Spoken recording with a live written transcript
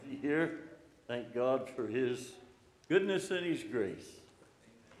here. Thank God for His goodness and His grace.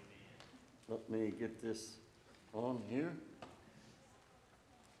 Let me get this on here.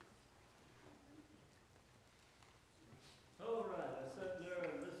 All right, I sat there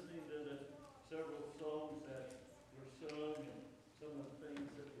and listening to the several songs that were sung and some of the things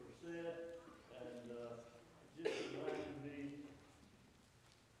that were said, and it just reminded me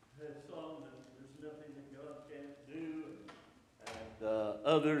that song that there's nothing that God can't do, and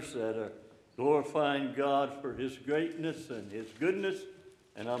others that are glorifying God for His greatness and His goodness,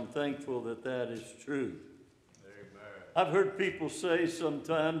 and I'm thankful that that is true. Amen. I've heard people say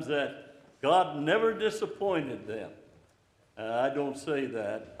sometimes that God never disappointed them. I don't say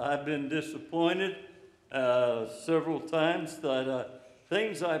that. I've been disappointed several times that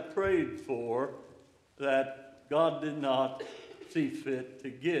things I prayed for that God did not see fit to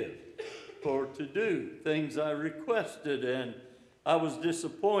give or to do. Things I requested and I was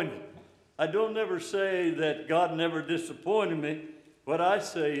disappointed. I don't ever say that God never disappointed me. What I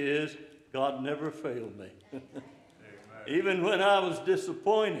say is God never failed me. Even when I was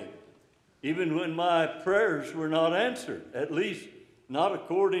disappointed, even when my prayers were not answered, at least not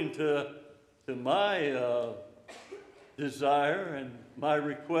according to my desire and my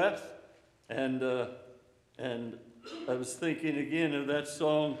request. And I was thinking again of that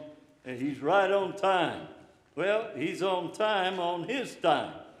song, He's Right on Time. Well, He's on time on His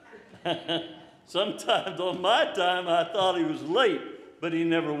time. Sometimes on my time I thought He was late, but He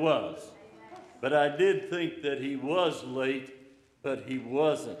never was. But I did think that He was late, but He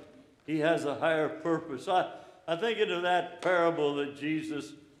wasn't. He has a higher purpose. I think of that parable that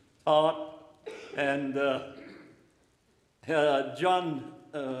Jesus taught, and John,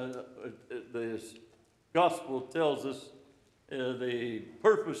 the gospel tells us the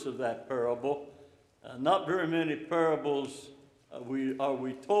purpose of that parable. Not very many parables are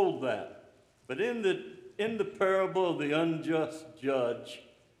we told that. But in the parable of the unjust judge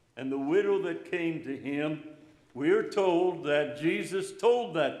and the widow that came to him, we are told that Jesus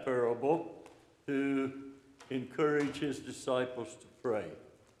told that parable to encourage His disciples to pray.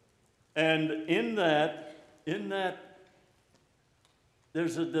 And in that,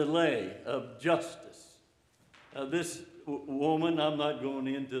 there's a delay of justice. This woman, I'm not going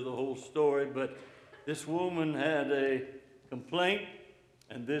into the whole story, but this woman had a complaint,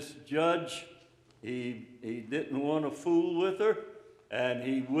 and this judge, he didn't want to fool with her, and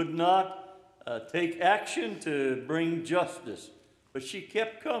he would not take action to bring justice. But she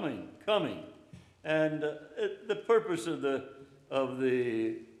kept coming. And the purpose of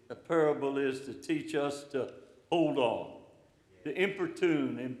the parable is to teach us to hold on, to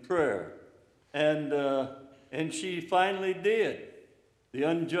importune in prayer. And she finally did. The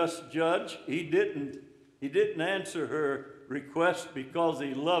unjust judge, he didn't answer her request because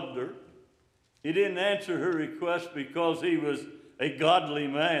he loved her. He didn't answer her request because he was a godly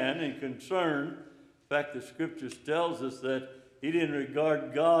man and concerned. In fact, the scriptures tells us that he didn't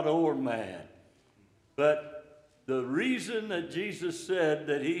regard God or man. But the reason that Jesus said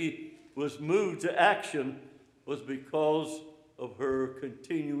that he was moved to action was because of her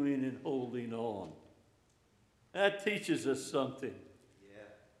continuing and holding on. That teaches us something.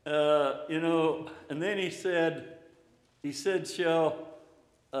 Yeah. And then he said, shall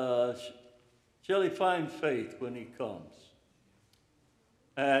he find faith when he comes?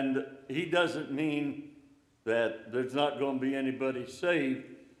 And he doesn't mean that there's not going to be anybody saved,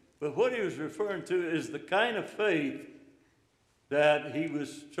 but what he was referring to is the kind of faith that he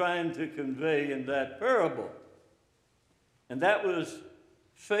was trying to convey in that parable. And that was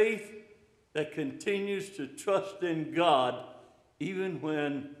faith that continues to trust in God even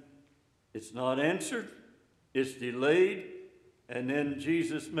when it's not answered, it's delayed. And then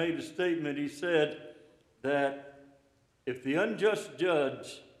Jesus made a statement. He said that if the unjust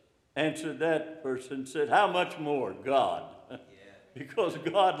judge answered that person, said, how much more God? Yeah. Because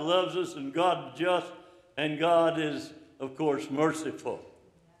God loves us and God is just and God is, of course, merciful.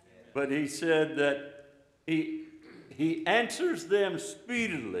 Yeah. But he said that he answers them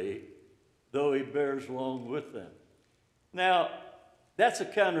speedily, though he bears long with them. Now, that's a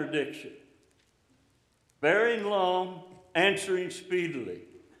contradiction. Bearing long, answering speedily.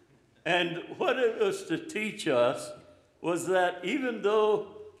 And what it was to teach us was that even though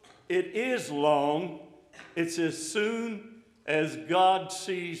it is long, it's as soon as God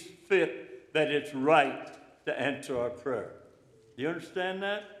sees fit that it's right to answer our prayer. Do you understand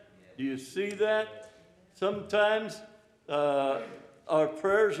that? Do you see that? Sometimes our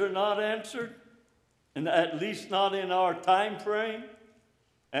prayers are not answered, and at least not in our time frame,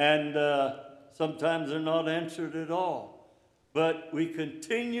 and sometimes they're not answered at all. but we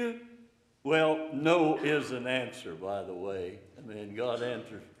continue. Well, no is an answer, by the way. I mean, God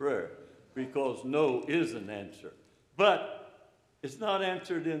answers prayer because no is an answer. But it's not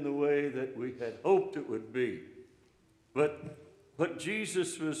answered in the way that we had hoped it would be. But what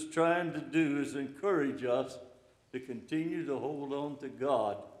Jesus was trying to do is encourage us to continue to hold on to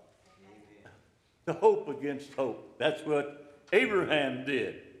God, to hope against hope. That's what Abraham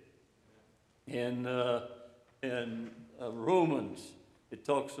did. In Romans, it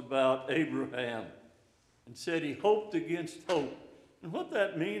talks about Abraham and said he hoped against hope. And what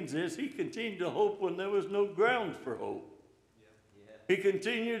that means is he continued to hope when there was no grounds for hope. He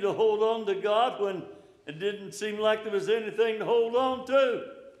continued to hold on to God when it didn't seem like there was anything to hold on to.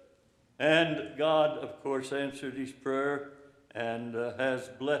 And God, of course, answered his prayer and has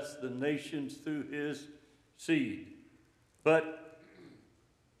blessed the nations through his seed. But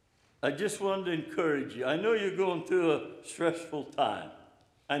I just wanted to encourage you. I know you're going through a stressful time.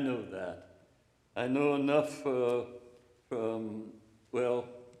 I know that. I know enough from, well,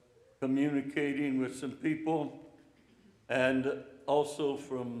 communicating with some people and also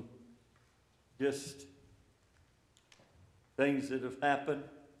from just things that have happened,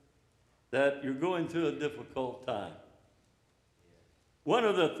 that you're going through a difficult time. One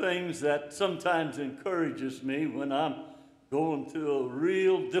of the things that sometimes encourages me when I'm going through a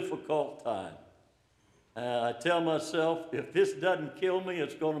real difficult time, I tell myself, if this doesn't kill me,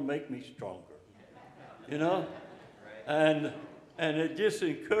 it's going to make me stronger. You know? And it just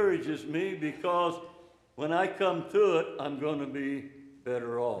encourages me because when I come through it, I'm going to be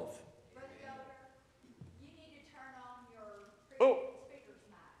better off. Brother Yoder, you need to turn on your speaker's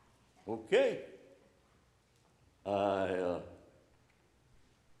mic. Okay.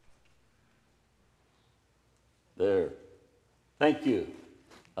 There. Thank you.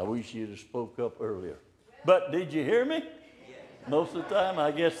 I wish you'd have spoke up earlier. But did you hear me? Most of the time,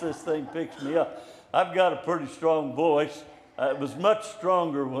 I guess this thing picks me up. I've got a pretty strong voice. It was much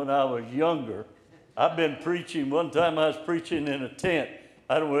stronger when I was younger. I've been preaching. One time I was preaching in a tent.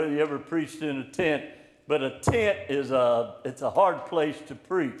 I don't know whether you ever preached in a tent, but a tent is it's a hard place to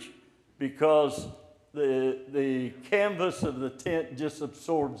preach because the canvas of the tent just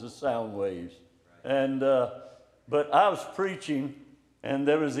absorbs the sound waves. And but I was preaching, and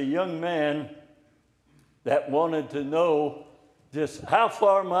there was a young man that wanted to know just how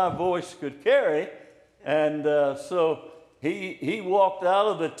far my voice could carry, and so he walked out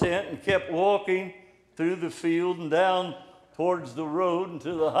of the tent and kept walking through the field and down towards the road and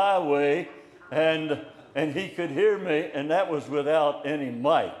to the highway, and he could hear me, and that was without any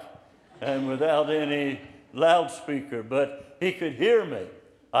mic and without any loudspeaker, but he could hear me.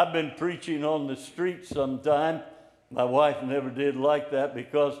 I've been preaching on the street sometime. My wife never did like that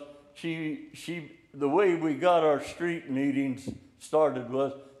because the way we got our street meetings started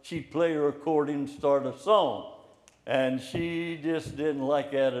was she'd play a recording, start a song, and she just didn't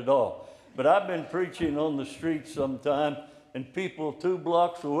like that at all. But I've been preaching on the street sometime, and people 2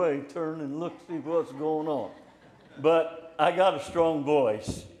 blocks away turn and look, see what's going on. But I got a strong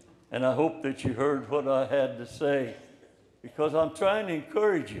voice, and I hope that you heard what I had to say, because I'm trying to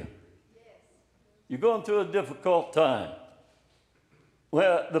encourage you. You're going through a difficult time.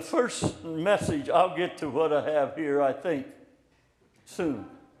 Well, the first message, I'll get to what I have here, I think, soon.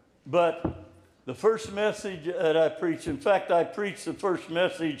 But the first message that I preached, in fact, I preached the first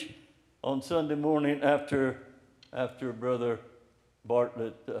message on Sunday morning after Brother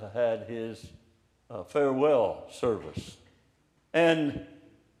Bartlett had his farewell service. And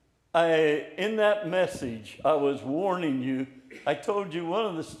in that message, I was warning you. I told you one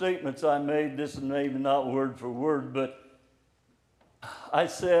of the statements I made, this is maybe not word for word, but I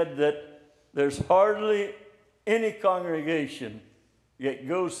said that there's hardly any congregation that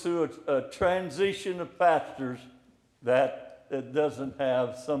goes through a transition of pastors that doesn't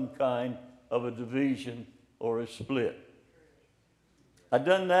have some kind of a division or a split. I've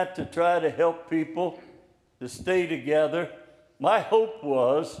done that to try to help people to stay together. My hope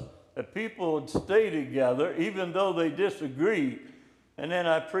was that people would stay together even though they disagreed. And then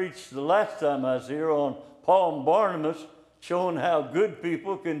I preached the last time I was here on Paul and Barnabas, showing how good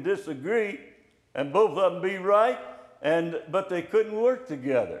people can disagree and both of them be right, but they couldn't work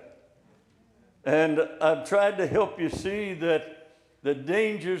together. And I've tried to help you see that the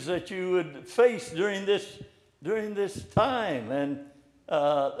dangers that you would face during this time, and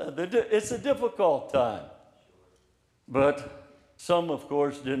it's a difficult time. But some, of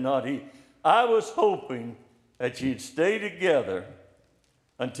course, did not eat. I was hoping that you'd stay together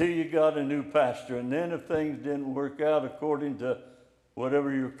until you got a new pastor, and then if things didn't work out according to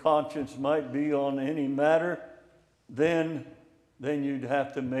whatever your conscience might be on any matter, then then you'd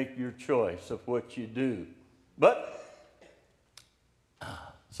have to make your choice of what you do. But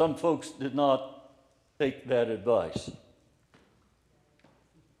some folks did not take that advice.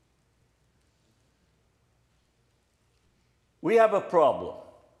 We have a problem.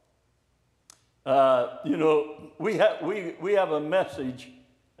 We have a message,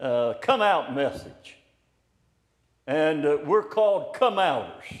 come out message. And we're called come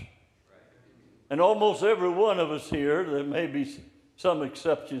outers. And almost every one of us here, there may be some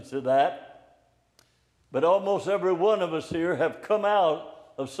exceptions to that, but almost every one of us here have come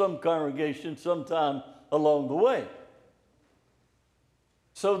out of some congregation sometime along the way.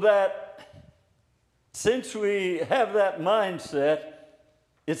 So that since we have that mindset,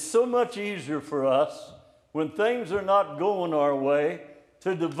 it's so much easier for us when things are not going our way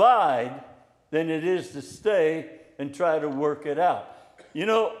to divide than it is to stay and try to work it out. You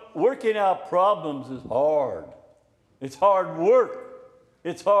know, working out problems is hard. It's hard work.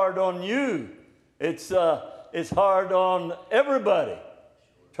 It's hard on you. It's hard on everybody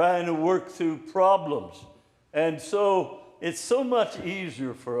trying to work through problems. And so it's so much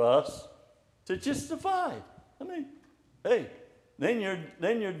easier for us to just divide. I mean, hey, then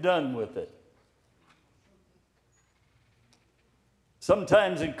you're done with it.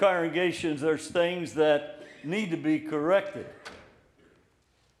 Sometimes in congregations there's things that need to be corrected.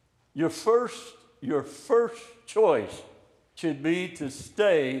 Your first choice should be to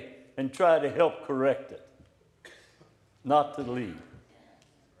stay and try to help correct it, not to leave.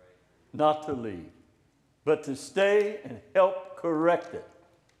 Not to leave, but to stay and help correct it.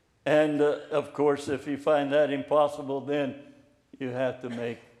 And of course, if you find that impossible, then you have to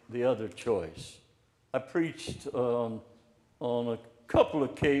make the other choice. I preached on a couple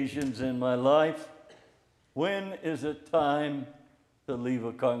occasions in my life. When is it time to leave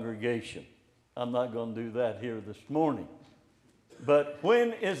a congregation? I'm not going to do that here this morning. But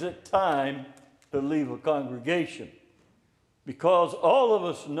when is it time to leave a congregation? Because all of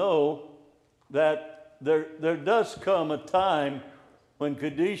us know that there does come a time when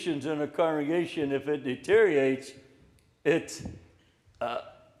conditions in a congregation, if it deteriorates, and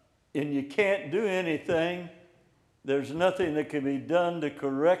you can't do anything, there's nothing that can be done to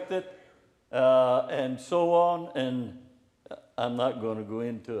correct it, and so on, and I'm not going to go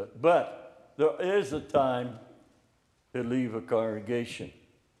into it. But there is a time to leave a congregation.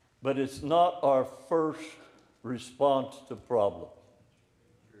 But it's not our first response to problems.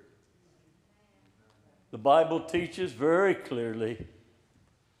 The Bible teaches very clearly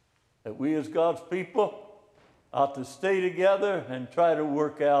that we as God's people ought to stay together and try to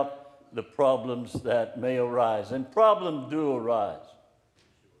work out the problems that may arise. And problems do arise.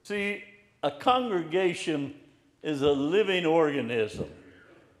 See, a congregation is a living organism.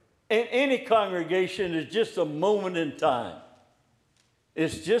 And any congregation is just a moment in time.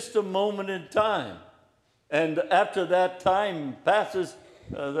 It's just a moment in time. And after that time passes,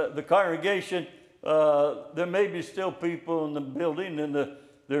 the congregation, there may be still people in the building, and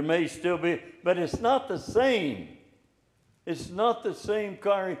there may still be, but it's not the same. It's not the same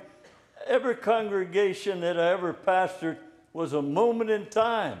congregation. Every congregation that I ever pastored was a moment in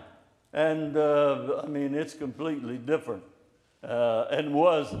time. And it's completely different. And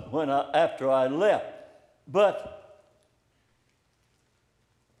was after I left. But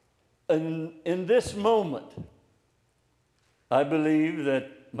in this moment, I believe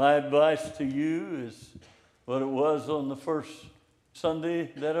that my advice to you is what it was on the first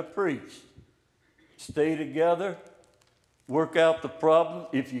Sunday that I preached. Stay together, work out the problem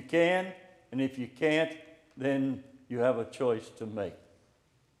if you can, and if you can't, then you have a choice to make.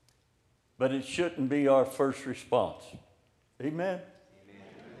 But it shouldn't be our first response. Amen?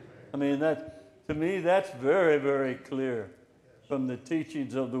 I mean, to me, that's very, very clear from the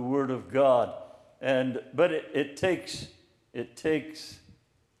teachings of the Word of God. But it takes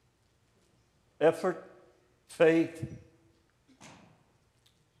effort, faith,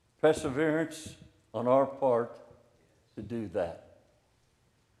 perseverance on our part to do that.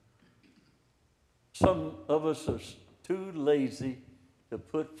 Some of us are too lazy to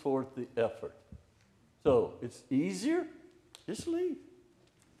put forth the effort. So it's easier, just leave.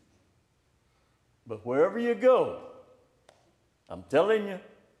 But wherever you go, I'm telling you,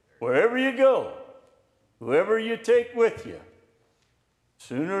 wherever you go, whoever you take with you,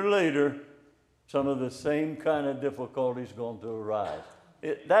 sooner or later, some of the same kind of difficulties going to arise.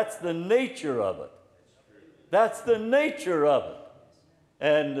 That's the nature of it. That's the nature of it.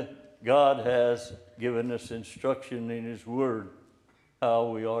 And God has given us instruction in His Word how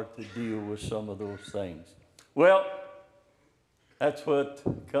we are to deal with some of those things. Well, that's what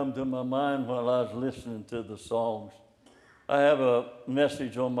come to my mind while I was listening to the songs. I have a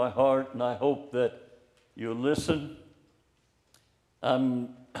message on my heart, and I hope that you'll listen.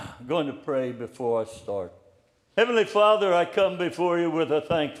 I'm going to pray before I start. Heavenly Father, I come before you with a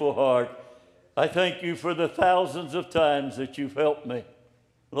thankful heart. I thank you for the thousands of times that you've helped me,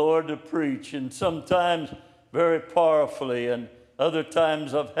 Lord, to preach, and sometimes very powerfully, and other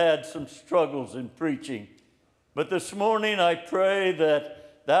times I've had some struggles in preaching. But this morning I pray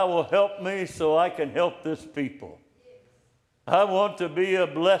that thou will help me so I can help this people. I want to be a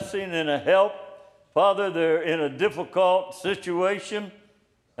blessing and a help. Father, they're in a difficult situation.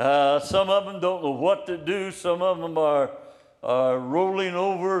 Some of them don't know what to do. Some of them are rolling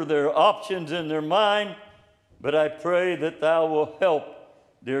over their options in their mind. But I pray that thou will help,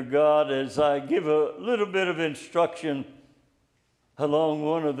 dear God, as I give a little bit of instruction along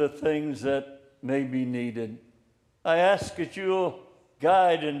one of the things that may be needed. I ask that you'll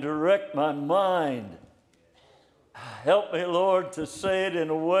guide and direct my mind. Help me, Lord, to say it in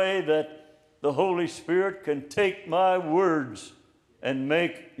a way that the Holy Spirit can take my words and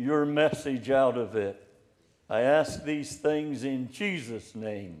make your message out of it. I ask these things in Jesus'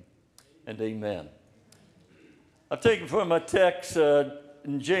 name, and amen. I'll take it from my text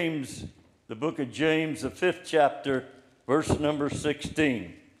in James, the book of James, the 5th chapter, verse number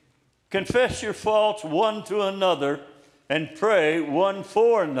 16. Confess your faults one to another, and pray one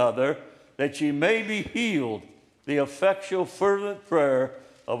for another, that ye may be healed. The effectual fervent prayer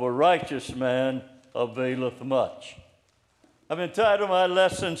of a righteous man availeth much. I've entitled my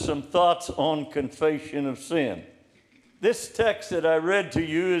lesson, Some Thoughts on Confession of Sin. This text that I read to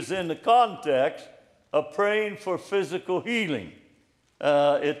you is in the context of praying for physical healing.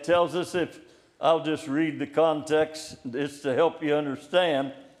 It tells us, if I'll just read the context, it's to help you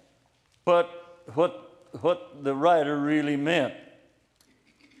understand, but what the writer really meant.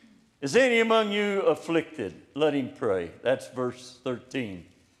 Is any among you afflicted? Let him pray. That's verse 13.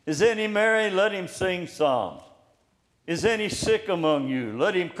 Is any merry? Let him sing psalms. Is any sick among you?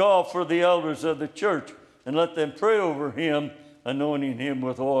 Let him call for the elders of the church, and let them pray over him, anointing him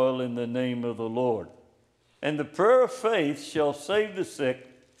with oil in the name of the Lord. And the prayer of faith shall save the sick,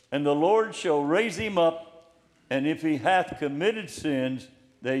 and the Lord shall raise him up, and if he hath committed sins,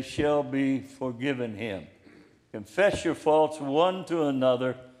 they shall be forgiven him. Confess your faults one to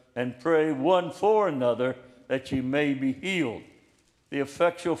another, and pray one for another, that ye may be healed. The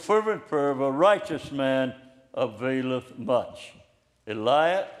effectual fervent prayer of a righteous man availeth much.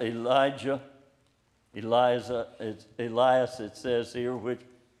 Elias, it says here, which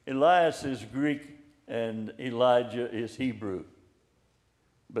Elias is Greek and Elijah is Hebrew,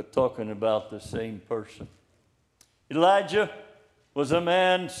 but talking about the same person. Elijah was a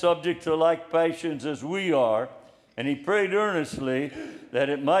man subject to like passions as we are, and he prayed earnestly that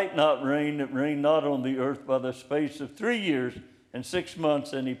it might not rain, that rain not on the earth by the space of 3 years and 6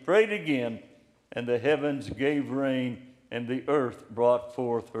 months. And he prayed again, and the heavens gave rain, and the earth brought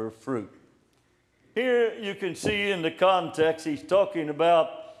forth her fruit. Here you can see in the context, he's talking about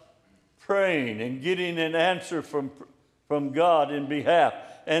praying and getting an answer from God in behalf.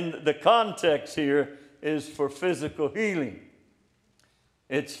 And the context here is for physical healing.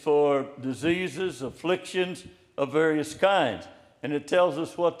 It's for diseases, afflictions of various kinds. And it tells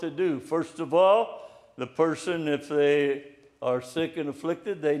us what to do. First of all, the person, if they are sick and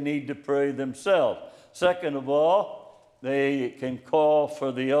afflicted, they need to pray themselves. Second of all, they can call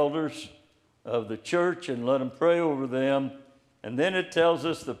for the elders of the church and let them pray over them. And then it tells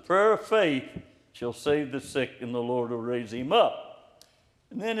us the prayer of faith shall save the sick, and the Lord will raise him up.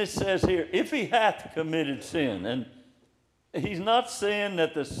 And then it says here, if he hath committed sin. And he's not saying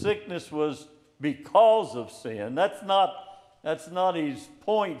that the sickness was because of sin. That's not his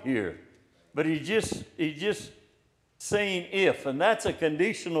point here. But he's just saying if, and that's a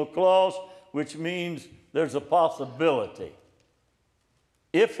conditional clause, which means there's a possibility.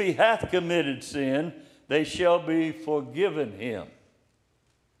 If he hath committed sin, they shall be forgiven him.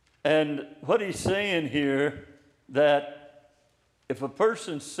 And what he's saying here, that if a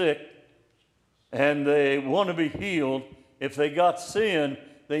person's sick and they want to be healed, if they got sin,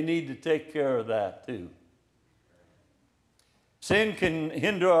 they need to take care of that too. Sin can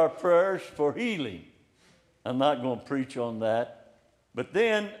hinder our prayers for healing. I'm not going to preach on that. But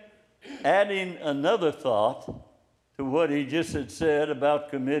then adding another thought to what he just had said about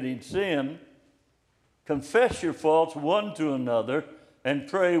committing sin, confess your faults one to another and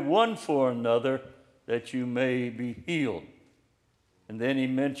pray one for another, that you may be healed. And then he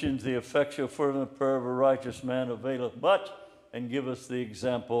mentions the effectual fervent prayer of a righteous man availeth much, and give us the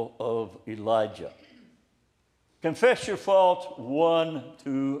example of Elijah. Confess your faults one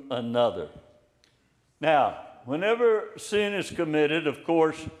to another. Now, whenever sin is committed, of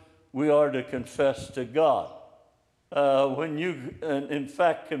course, we are to confess to God. In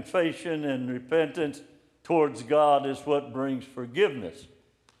fact, confession and repentance towards God is what brings forgiveness.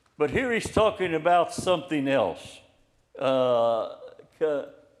 But here he's talking about something else.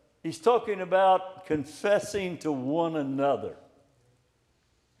 He's talking about confessing to one another.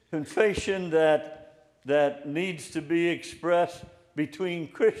 Confession that needs to be expressed between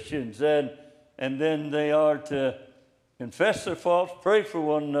Christians, and then they are to confess their faults, pray for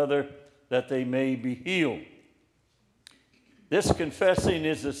one another that they may be healed. This confessing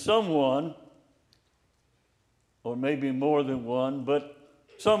is to someone, or maybe more than one, but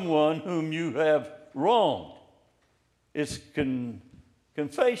someone whom you have wronged. It's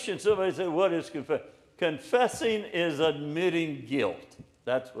confession. Somebody said, what is confession? Confessing is admitting guilt.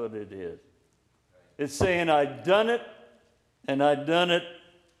 That's what it is. It's saying, I've done it, and I've done it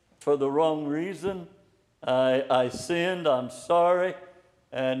for the wrong reason. I sinned, I'm sorry,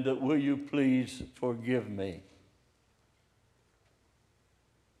 and will you please forgive me?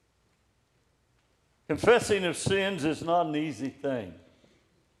 Confessing of sins is not an easy thing,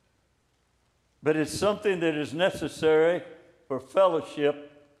 but it's something that is necessary for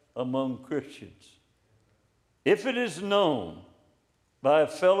fellowship among Christians. If it is known by a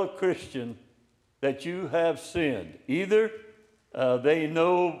fellow Christian that you have sinned, either they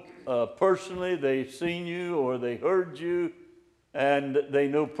know personally, they've seen you, or they heard you, and they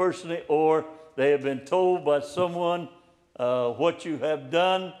know personally, or they have been told by someone what you have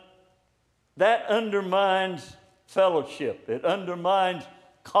done, that undermines fellowship. It undermines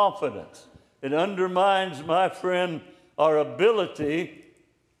confidence. It undermines, my friend, our ability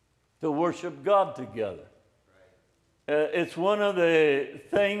to worship God together. It's one of the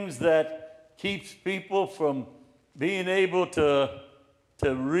things that keeps people from being able to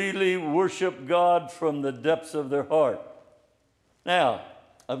really worship God from the depths of their heart. Now,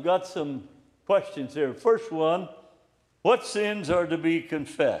 I've got some questions here. First one, what sins are to be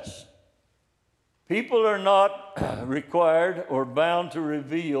confessed? People are not required or bound to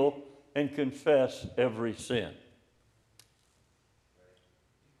reveal and confess every sin.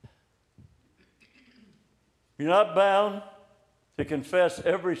 You're not bound to confess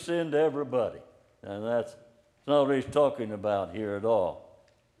every sin to everybody. And that's not what he's talking about here at all.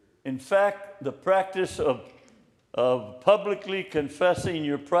 In fact, the practice of publicly confessing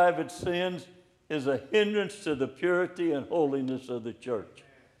your private sins is a hindrance to the purity and holiness of the church.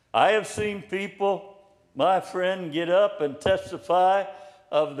 I have seen people, my friend, get up and testify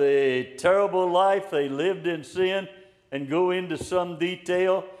of the terrible life they lived in sin and go into some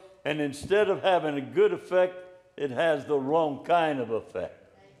detail, and instead of having a good effect, it has the wrong kind of effect.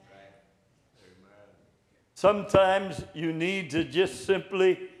 Sometimes you need to just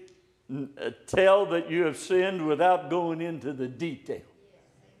simply tell that you have sinned without going into the detail.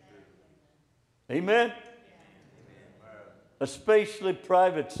 Amen? Especially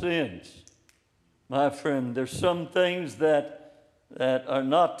private sins. My friend, there's some things that are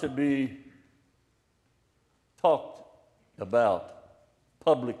not to be talked about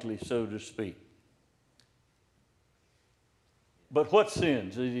publicly, so to speak. But what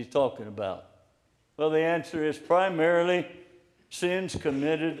sins is he talking about? Well, the answer is primarily sins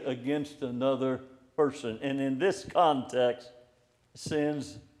committed against another person. And in this context,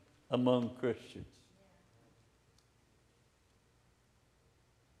 sins among Christians.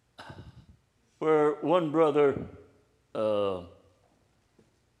 Where one brother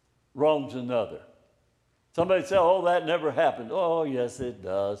wrongs another. Somebody say, oh, that never happened. Oh, yes, it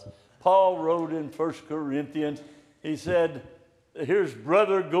does. Paul wrote in 1 Corinthians, he said, here's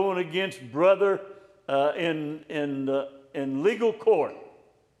brother going against brother in legal court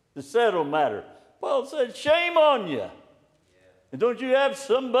to settle matter. Paul said, shame on you. And don't you have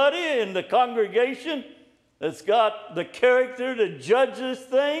somebody in the congregation that's got the character to judge this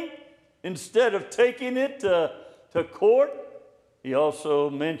thing instead of taking it to court? He also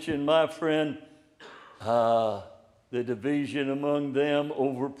mentioned, my friend, the division among them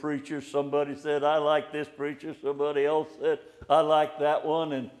over preachers. Somebody said, I like this preacher. Somebody else said, I like that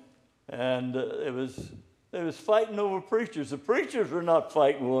one. And it was fighting over preachers. The preachers were not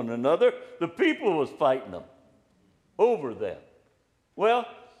fighting one another. The people was fighting them over them. Well,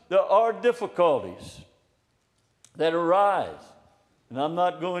 there are difficulties that arise. And I'm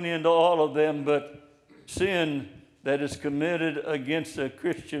not going into all of them, but sin that is committed against a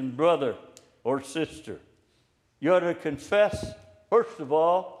Christian brother or sister. You ought to confess, first of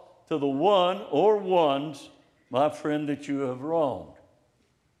all, to the one or ones, my friend, that you have wronged.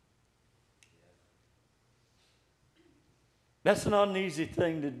 That's not an easy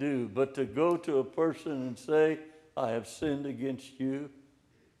thing to do, but to go to a person and say, I have sinned against you,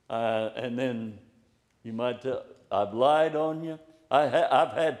 and then you might tell, I've lied on you.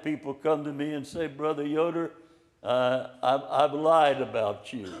 I've had people come to me and say, Brother Yoder, I've lied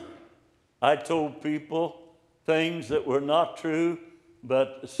about you. I told people things that were not true,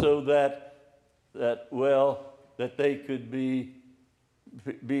 but so that they could be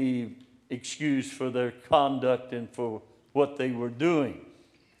excused for their conduct and for what they were doing.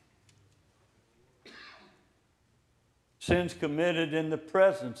 Sins committed in the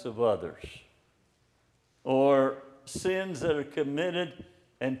presence of others, or sins that are committed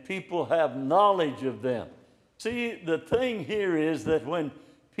and people have knowledge of them. See, the thing here is that when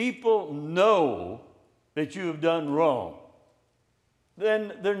people know that you have done wrong,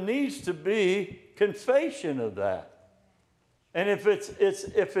 then there needs to be confession of that. And if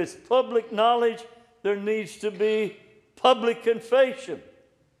it's public knowledge, there needs to be public confession.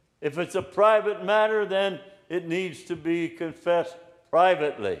 If it's a private matter, then it needs to be confessed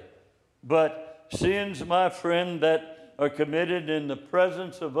privately. But sins, my friend, that are committed in the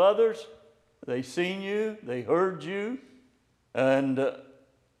presence of others, they seen you, they heard you, and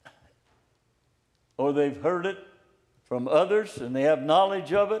or they've heard it from others and they have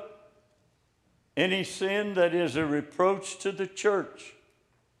knowledge of it. Any sin that is a reproach to the church.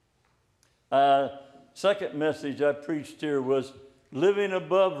 Second message I preached here was living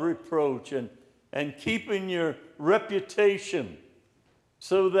above reproach and keeping your reputation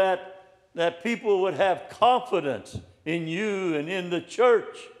so that people would have confidence in you and in the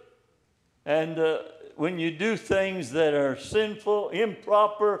church. And when you do things that are sinful,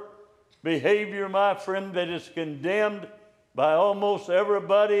 improper behavior, my friend, that is condemned by almost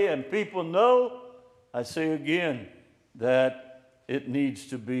everybody and people know, I say again that it needs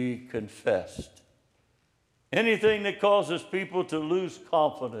to be confessed. Anything that causes people to lose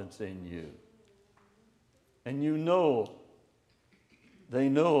confidence in you, and you know, they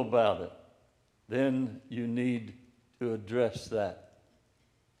know about it, then you need to address that.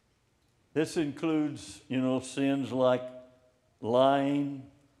 This includes, sins like lying,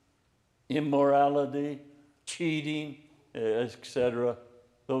 immorality, cheating, etc.,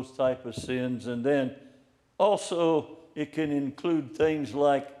 those type of sins. And then also it can include things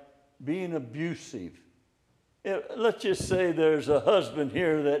like being abusive. Let's just say there's a husband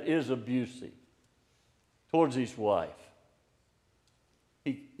here that is abusive towards his wife.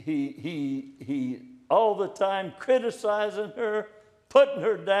 He all the time criticizing her, putting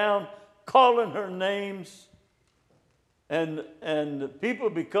her down, calling her names, and people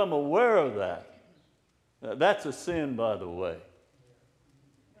become aware of that. That's a sin, by the way.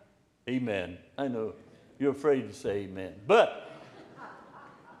 Amen. I know you're afraid to say amen, but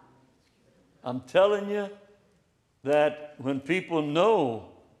I'm telling you that when people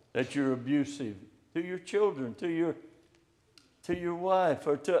know that you're abusive to your children, to your wife,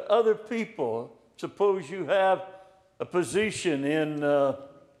 or to other people, suppose you have a position in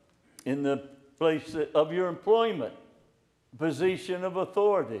the place of your employment, a position of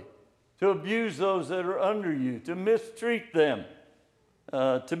authority, to abuse those that are under you, to mistreat them,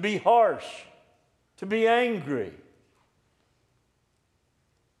 to be harsh, to be angry.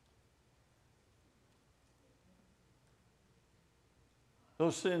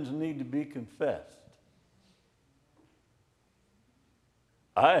 Those sins need to be confessed.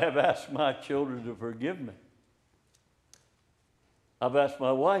 I have asked my children to forgive me. I've asked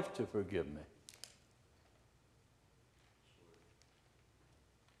my wife to forgive me.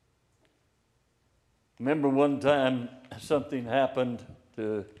 Remember one time something happened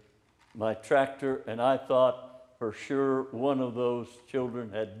to my tractor, and I thought for sure one of those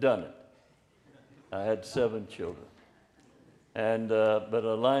children had done it. I had 7 children. And but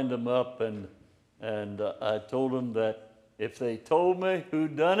I lined them up, and I told them that if they told me who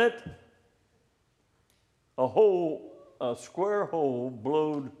done it, a square hole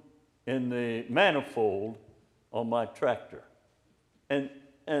blowed in the manifold on my tractor, and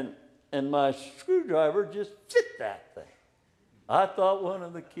my screwdriver just fit that thing. I thought one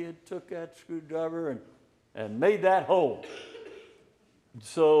of the kids took that screwdriver and made that hole.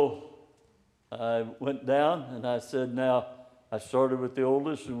 So I went down and I said, now, I started with the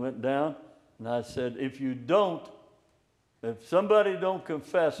oldest and went down, and I said, if somebody don't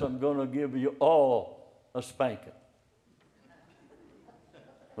confess, I'm going to give you all a spanking.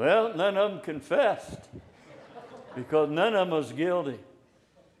 Well, none of them confessed because none of them was guilty.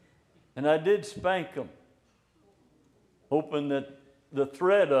 And I did spank them, hoping that the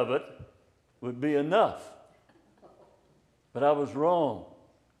threat of it would be enough. But I was wrong.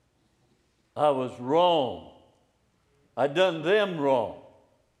 I was wrong. I done them wrong.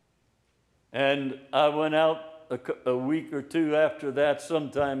 And I went out a week or two after that,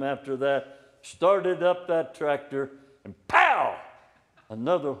 sometime after that, started up that tractor, and pow!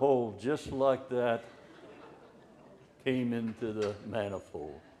 Another hole just like that came into the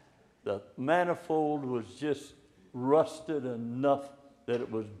manifold. The manifold was just rusted enough that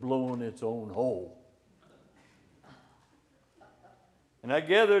it was blowing its own hole. And I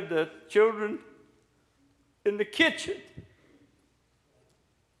gathered the children in the kitchen.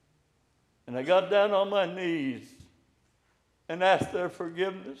 And I got down on my knees and asked their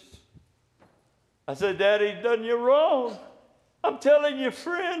forgiveness. I said, Daddy's done you wrong. I'm telling you,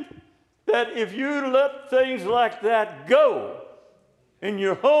 friend, that if you let things like that go in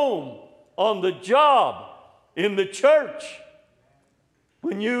your home, on the job, in the church,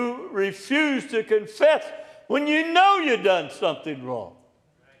 when you refuse to confess, when you know you've done something wrong,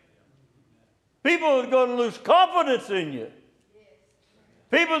 people are going to lose confidence in you.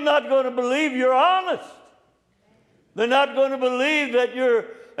 People are not going to believe you're honest. They're not going to believe that you're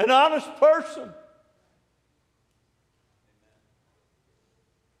an honest person.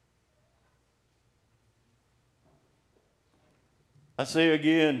 I say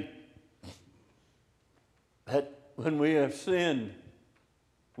again that when we have sinned,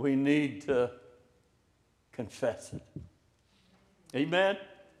 we need to confess it. Amen?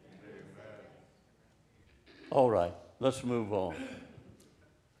 All right, let's move on.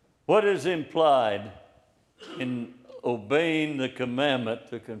 What is implied in obeying the commandment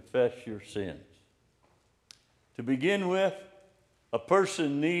to confess your sins? To begin with, a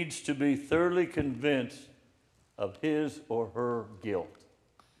person needs to be thoroughly convinced of his or her guilt.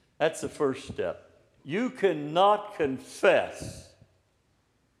 That's the first step. You cannot confess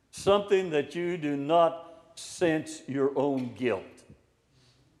something that you do not sense your own guilt.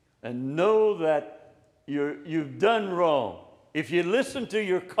 And know that you've done wrong. If you listen to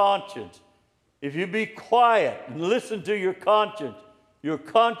your conscience, if you be quiet and listen to your conscience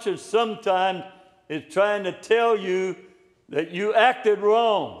sometimes is trying to tell you that you acted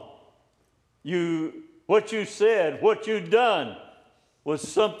wrong. What you said, what you done was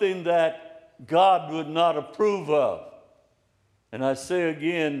something that God would not approve of. And I say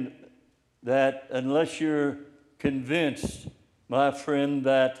again that unless you're convinced, my friend,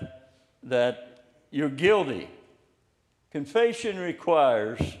 that you're guilty, confession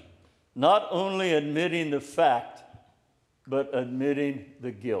requires not only admitting the fact, but admitting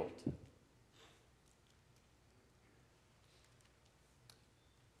the guilt.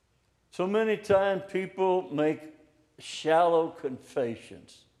 So many times people make shallow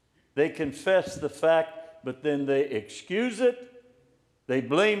confessions. They confess the fact, but then they excuse it. They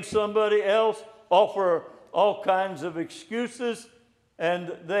blame somebody else, offer all kinds of excuses,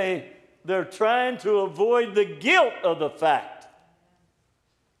 and they're trying to avoid the guilt of the fact.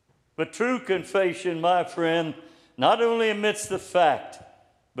 But true confession, my friend, not only admits the fact,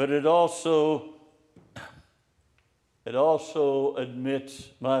 but it also admits,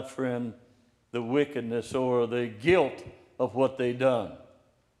 my friend, the wickedness or the guilt of what they done.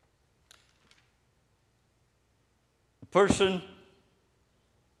 Third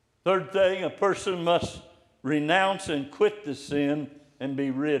thing, a person must renounce and quit the sin and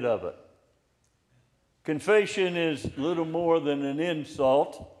be rid of it. Confession is little more than an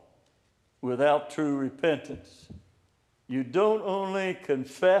insult without true repentance. You don't only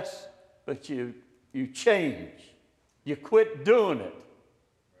confess, but you change. You quit doing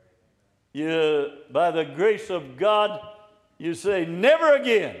it. By the grace of God, you say, never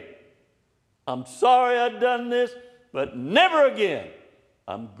again. I'm sorry I've done this, but never again.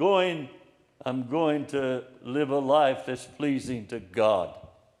 I'm going to live a life that's pleasing to God.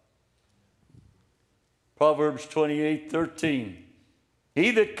 Proverbs 28:13. He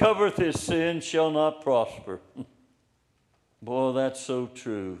that covereth his sin shall not prosper. Boy, that's so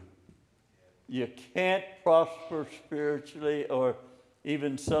true. You can't prosper spiritually or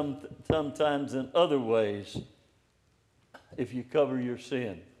even sometimes in other ways if you cover your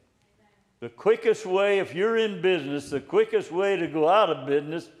sin. The quickest way, if you're in business, the quickest way to go out of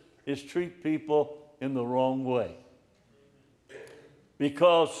business is treat people in the wrong way.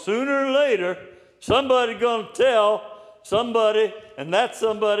 Because sooner or later, somebody's going to tell somebody, and that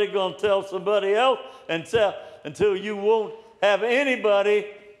somebody going to tell somebody else, until you won't have anybody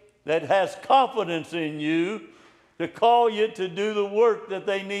that has confidence in you to call you to do the work that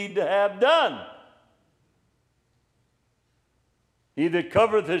they need to have done. He that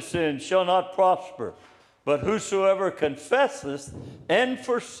covereth his sin shall not prosper, but whosoever confesseth and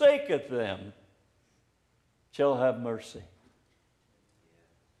forsaketh them shall have mercy.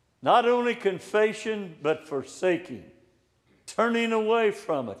 Not only confession, but forsaking. turning away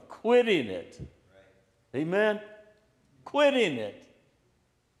from it, quitting it. Amen? Quitting it.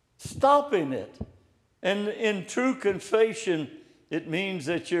 Stopping it. And in true confession, it means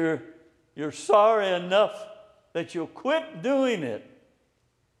that you're sorry enough that you'll quit doing it.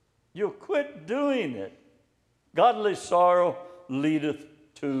 You'll quit doing it. Godly sorrow leadeth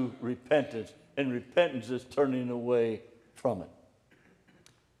to repentance, and repentance is turning away from it.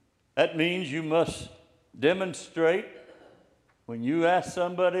 That means you must demonstrate, when you ask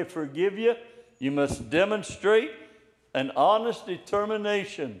somebody to forgive you, you must demonstrate an honest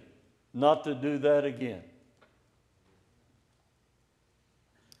determination not to do that again.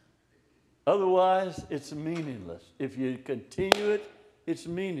 Otherwise, it's meaningless. If you continue it, it's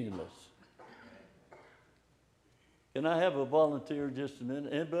meaningless. Can I have a volunteer just a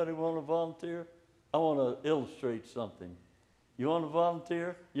minute? Anybody want to volunteer? I want to illustrate something. You want to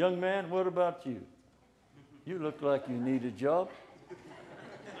volunteer? Young man, what about you? You look like you need a job.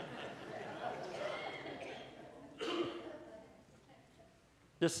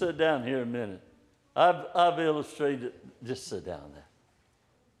 Just sit down here a minute. I've illustrated. Just sit down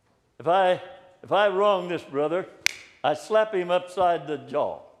there. If I wrong this brother, I slap him upside the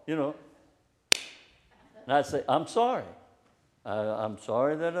jaw, you know. And I say, I'm sorry. I'm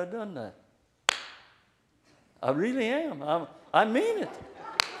sorry that I done that. I really am. I mean it.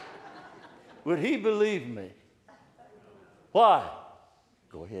 Would he believe me? Why?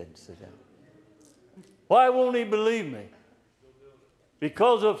 Go ahead and sit down. Why won't he believe me?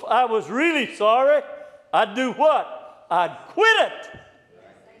 Because if I was really sorry, I'd do what? I'd quit it.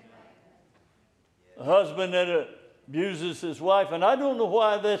 A husband that abuses his wife, and I don't know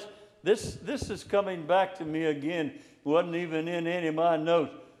why this is coming back to me again. It wasn't even in any of my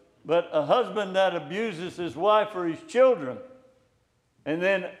notes. But a husband that abuses his wife or his children and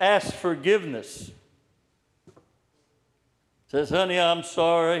then asks forgiveness. Says, honey, I'm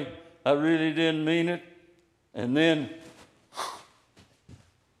sorry. I really didn't mean it. And then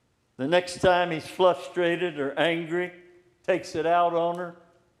the next time he's frustrated or angry, takes it out on her.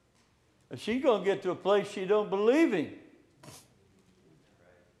 She's going to get to a place she don't believe him.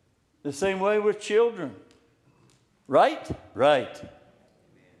 The same way with children. Right? Right.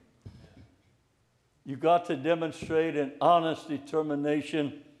 You've got to demonstrate an honest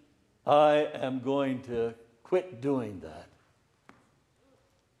determination. I am going to quit doing that.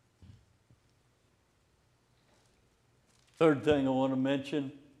 Third thing I want to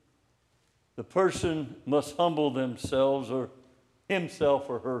mention, the person must humble themselves or himself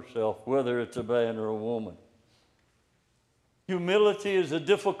or herself, whether it's a man or a woman. Humility is a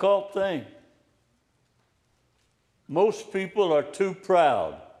difficult thing. Most people are too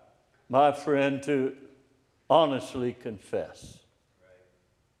proud, my friend, to honestly confess.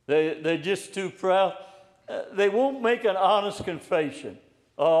 They're just too proud. They won't make an honest confession.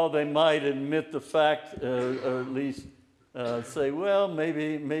 Oh, they might admit the fact, or at least say, well,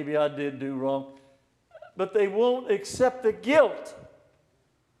 maybe I did do wrong. But they won't accept the guilt.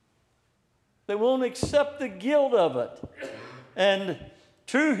 They won't accept the guilt of it. And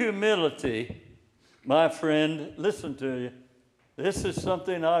true humility, my friend, listen to you. This is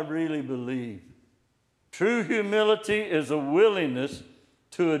something I really believe. True humility is a willingness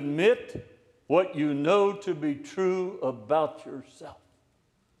to admit what you know to be true about yourself.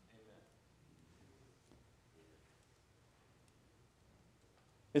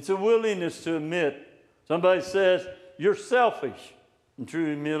 It's a willingness to admit. Somebody says, you're selfish. And true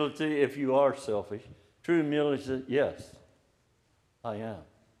humility, if you are selfish, true humility says, yes, I am.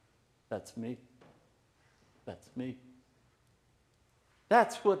 That's me. That's me.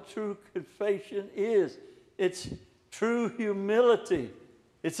 That's what true confession is. It's true humility.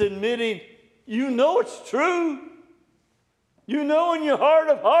 It's admitting you know it's true. You know in your heart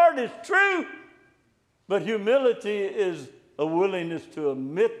of heart it's true. But humility is a willingness to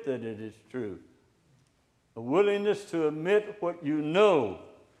admit that it is true. A willingness to admit what you know,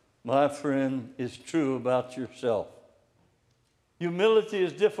 my friend, is true about yourself. Humility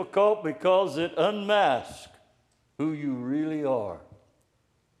is difficult because it unmasks who you really are.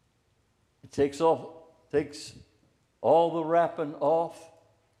 It takes all the wrapping off,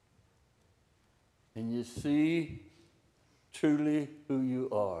 and you see truly who you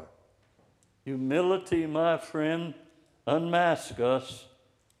are. Humility, my friend, unmasks us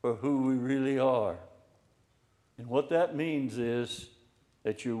for who we really are. And what that means is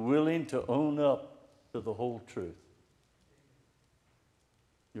that you're willing to own up to the whole truth.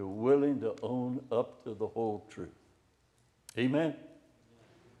 You're willing to own up to the whole truth. Amen?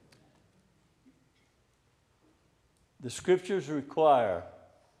 The scriptures require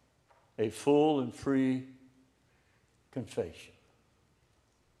a full and free confession.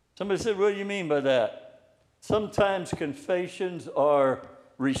 Somebody said, what do you mean by that? Sometimes confessions are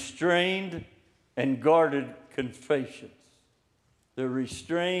restrained and guarded confessions. They're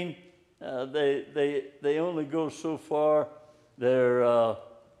restrained. They only go so far. They're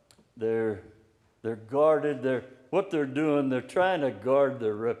guarded. What they're doing, they're trying to guard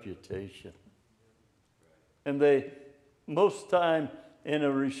their reputation. And they, most time, in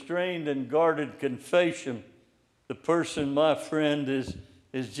a restrained and guarded confession, the person, my friend, is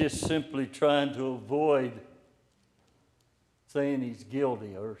just simply trying to avoid saying he's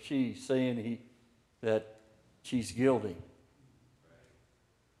guilty, or she's saying that she's guilty.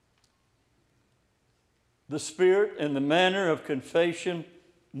 The spirit and the manner of confession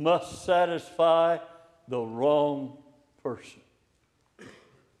must satisfy the wrong person.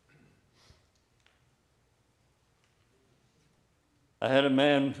 I had a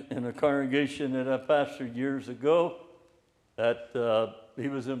man in a congregation that I pastored years ago that he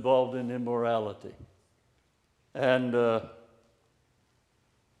was involved in immorality. And to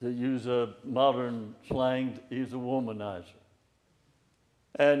use a modern slang, he's a womanizer.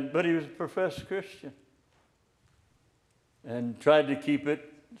 But he was a professed Christian and tried to keep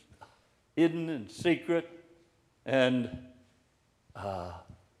it hidden and secret. And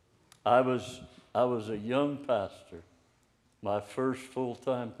I was a young pastor, my first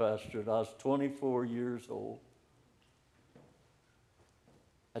full-time pastorate. I was 24 years old.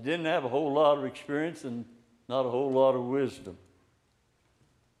 I didn't have a whole lot of experience and not a whole lot of wisdom.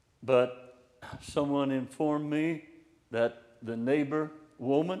 But someone informed me that the neighbor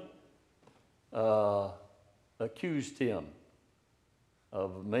woman accused him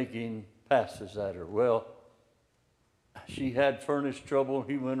of making passes at her. Well, she had furnace trouble.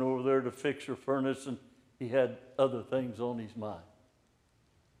 He went over there to fix her furnace, and he had other things on his mind.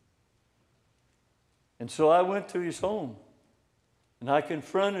 And so I went to his home, and I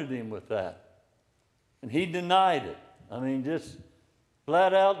confronted him with that. And he denied it. I mean, just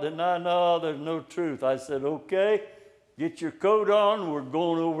flat out denied, no, there's no truth. I said, okay, get your coat on. We're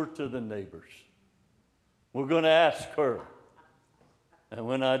going over to the neighbors. We're going to ask her. And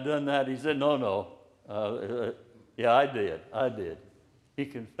when I done that, he said, no. Yeah, I did. He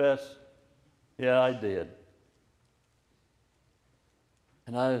confessed, yeah, I did.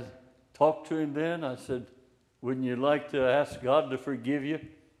 And I talked to him then. I said, wouldn't you like to ask God to forgive you?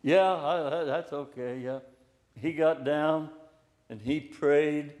 Yeah, that's okay, yeah. He got down and he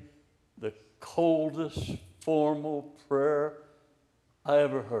prayed the coldest formal prayer I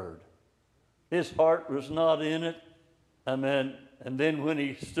ever heard. His heart was not in it. Amen. And then when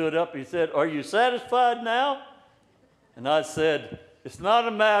he stood up, he said, are you satisfied now? And I said, it's not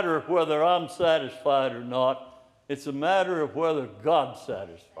a matter of whether I'm satisfied or not. It's a matter of whether God's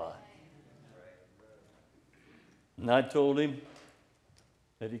satisfied. And I told him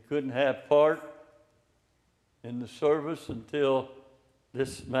that he couldn't have part in the service until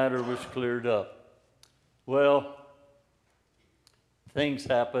this matter was cleared up. Well, things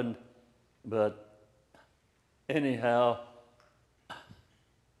happened, but anyhow,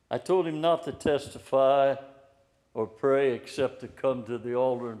 I told him not to testify or pray except to come to the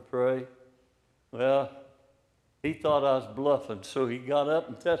altar and pray. Well, he thought I was bluffing, so he got up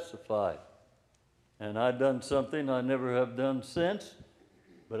and testified. And I done something I never have done since,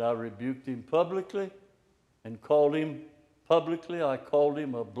 but I rebuked him publicly and called him publicly. I called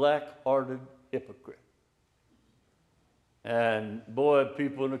him a black-hearted hypocrite. And boy,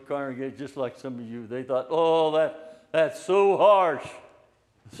 people in the congregation, just like some of you, they thought, oh, that's so harsh,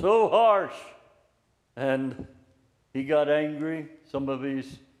 so harsh. And he got angry. Some of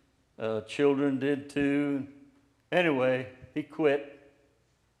his children did too. Anyway, he quit.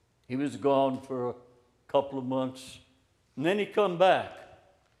 He was gone for a couple of months. And then he come back.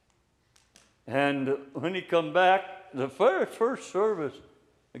 And when he come back, the first service,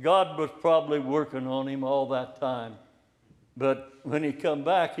 God was probably working on him all that time. But when he come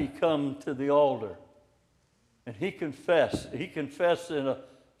back, he come to the altar. And he confessed. He confessed in a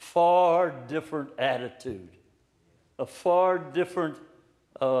far different attitude, a far different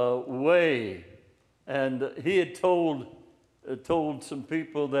way. And he had told some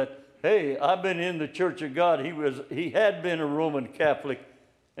people that, hey, I've been in the Church of God. He had been a Roman Catholic,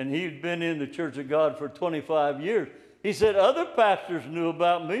 and he'd been in the Church of God for 25 years. He said, other pastors knew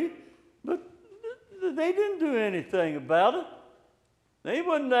about me, but they didn't do anything about it. They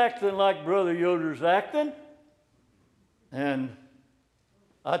wasn't acting like Brother Yoder's acting. And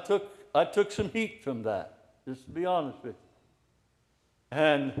I took some heat from that, just to be honest with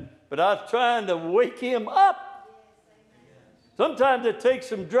you. But I was trying to wake him up. Sometimes it takes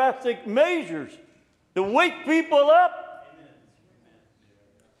some drastic measures to wake people up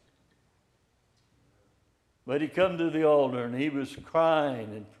But he come to the altar, and he was crying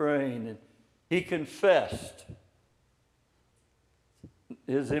and praying, and he confessed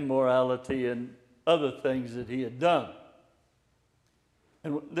his immorality and other things that he had done.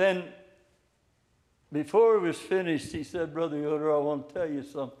 And then, before he was finished, he said, Brother Yoder, I want to tell you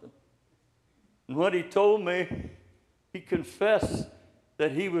something. And what he told me, he confessed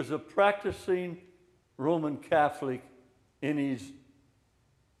that he was a practicing Roman Catholic in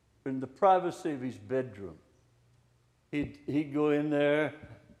the privacy of his bedroom. He'd go in there.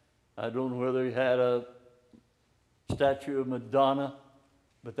 I don't know whether he had a statue of Madonna,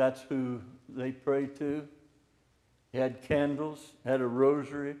 but that's who they prayed to. He had candles, had a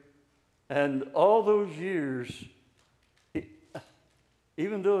rosary, and all those years,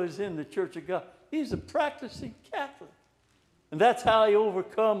 even though he's in the Church of God, he's a practicing Catholic. And that's how he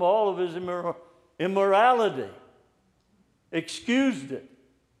overcome all of his immorality, excused it.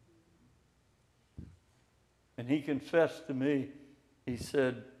 And he confessed to me, he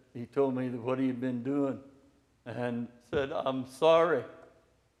said, he told me what he had been doing, and said, I'm sorry,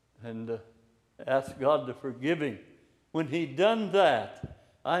 and asked God to forgive him. When he done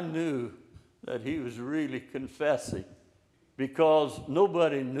that, I knew that he was really confessing, because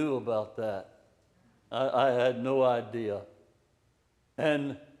nobody knew about that. I had no idea.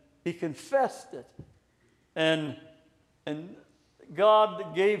 And he confessed it. And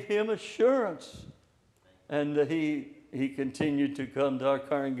God gave him assurance. And he continued to come to our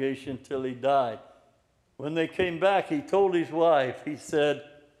congregation till he died. When they came back, he told his wife, he said,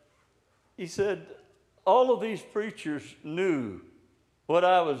 all of these preachers knew what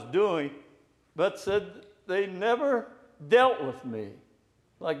I was doing, but said they never dealt with me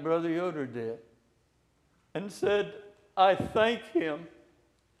like Brother Yoder did. And said, I thank him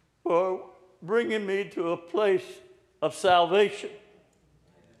for bringing me to a place of salvation.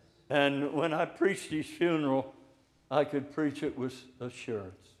 And when I preached his funeral, I could preach it with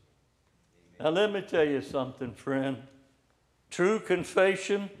assurance. Now let me tell you something, friend. True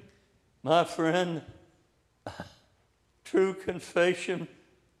confession, my friend, true confession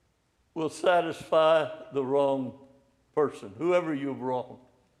will satisfy the wrong person, whoever you've wronged.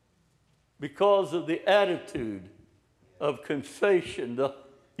 Because of the attitude of confession, the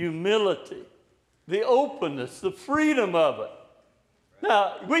humility, the openness, the freedom of it.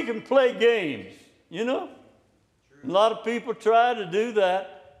 Now, we can play games, you know. A lot of people try to do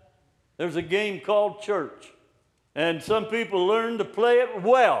that. There's a game called church. And some people learn to play it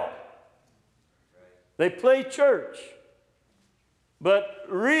well. They play church. But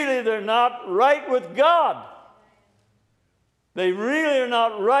really, they're not right with God. They really are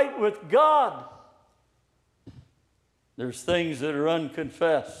not right with God. There's things that are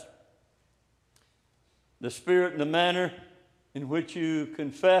unconfessed. The spirit and the manner in which you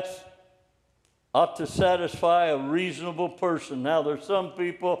confess ought to satisfy a reasonable person. Now, there's some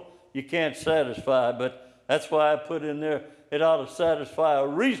people you can't satisfy, but that's why I put in there, it ought to satisfy a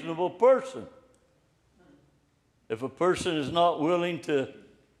reasonable person. If a person is not willing to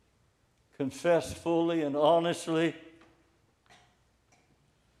confess fully and honestly,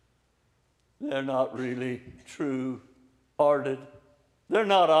 they're not really true-hearted. They're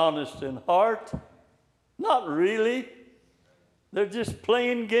not honest in heart. Not really. They're just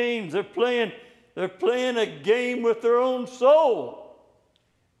playing games. They're playing a game with their own soul.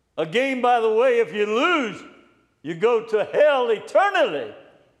 A game, by the way, if you lose, you go to hell eternally.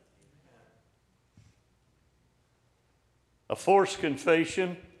 A forced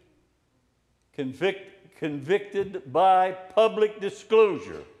confession, convicted by public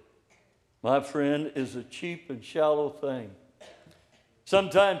disclosure, my friend, is a cheap and shallow thing.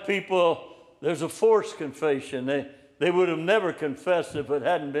 Sometimes people, there's a forced confession. They would have never confessed if it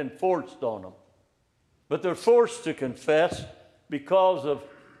hadn't been forced on them. But they're forced to confess because of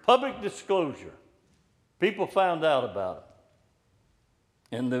public disclosure. People found out about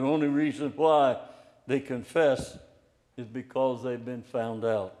it. And the only reason why they confess is because they've been found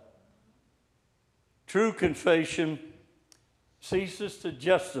out. True confession ceases to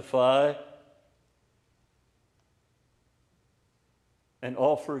justify and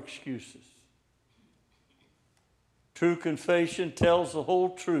offer excuses. True confession tells the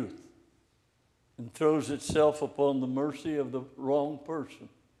whole truth and throws itself upon the mercy of the wrong person.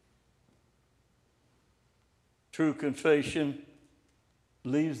 True confession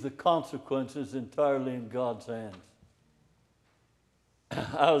leaves the consequences entirely in God's hands.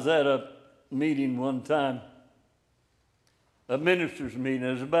 I was at a meeting one time, a minister's meeting.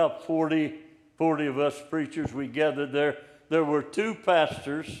 There was about 40 of us preachers. We gathered there. There were two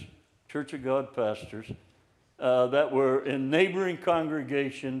pastors, Church of God pastors, that were in neighboring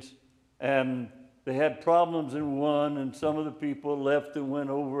congregations, and they had problems in one, and some of the people left and went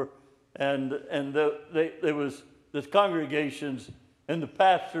over, and there was the congregations and the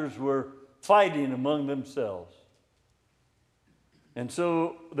pastors were fighting among themselves. And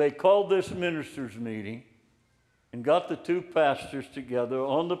so they called this ministers' meeting and got the two pastors together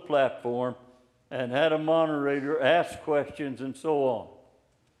on the platform and had a moderator ask questions and so on.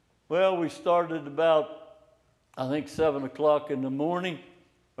 Well, we started about, I think, 7 o'clock in the morning,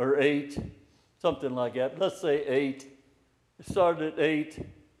 or 8, something like that. Let's say 8. It started at 8,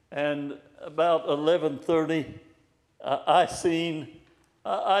 and about 11:30, I seen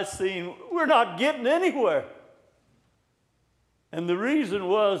we're not getting anywhere. And the reason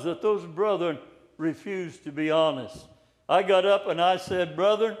was that those brethren refused to be honest. I got up and I said,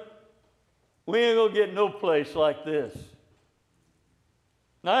 brethren, we ain't gonna get no place like this.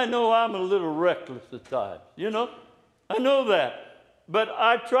 Now, I know I'm a little reckless at times, I know that. But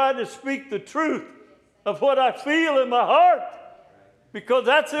I try to speak the truth of what I feel in my heart, because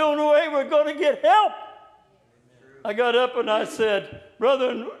that's the only way we're going to get help. I got up and I said,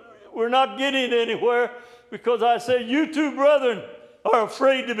 brethren, we're not getting anywhere, because I said, you two brethren are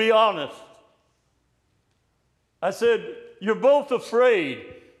afraid to be honest. I said, you're both afraid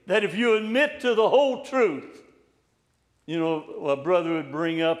that if you admit to the whole truth, a brother would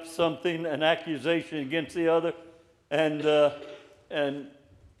bring up something, an accusation against the other, and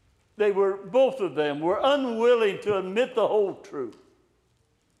they were, both of them were unwilling to admit the whole truth.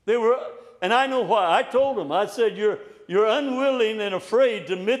 They were, and I know why. I told them, I said, you're unwilling and afraid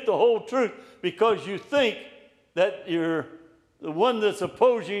to admit the whole truth because you think that you're the one that's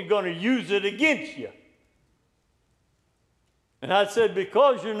opposing you going to use it against you. And I said,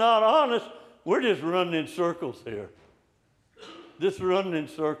 because you're not honest, we're just running in circles here. Just running in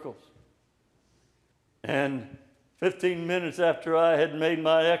circles. And 15 minutes after I had made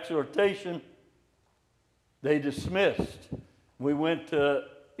my exhortation, they dismissed. We went to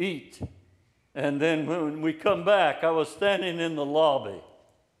eat. And then when we come back, I was standing in the lobby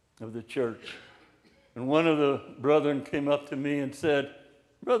of the church. And one of the brethren came up to me and said,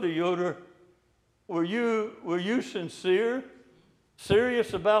 Brother Yoder, were you sincere?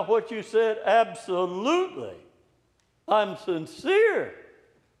 Serious about what you said? Absolutely. I'm sincere.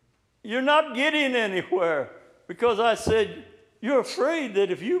 You're not getting anywhere. Because I said, you're afraid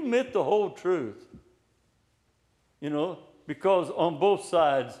that if you admit the whole truth, because on both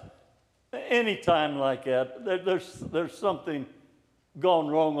sides, any time like that, there's something gone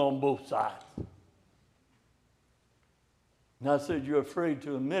wrong on both sides. And I said, you're afraid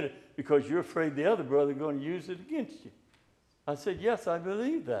to admit it because you're afraid the other brother is going to use it against you. I said, yes, I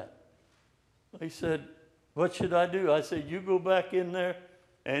believe that. He said, what should I do? I said, you go back in there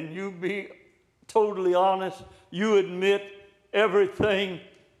and you be totally honest. You admit everything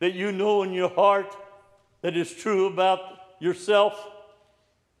that you know in your heart that is true about yourself.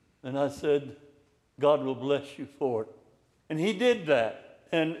 And I said, God will bless you for it. And he did that.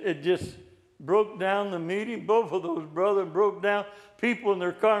 And it just broke down the meeting. Both of those brothers broke down. People in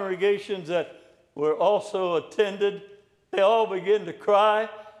their congregations that were also attended, they all began to cry.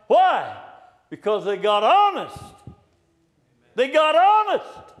 Why? Because they got honest. They got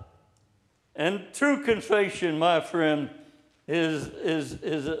honest. And true confession, my friend, is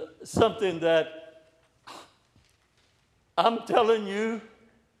something that I'm telling you,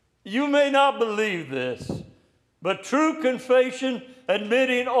 you may not believe this, but true confession,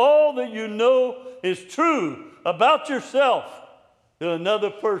 admitting all that you know is true about yourself to another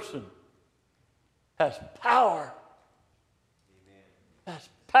person, has power. Amen. Has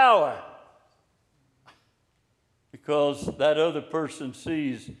power. Because that other person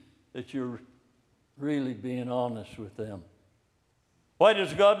sees that you're really being honest with them. Why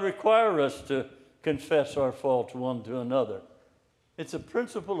does God require us to confess our faults one to another? It's a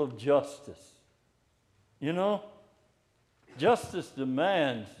principle of justice. Justice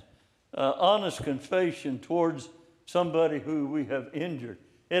demands honest confession towards somebody who we have injured.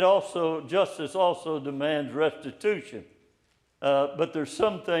 Justice also demands restitution. But there's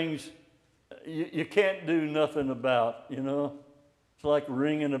some things you can't do nothing about, It's like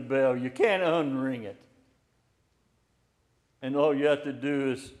ringing a bell. You can't unring it. And all you have to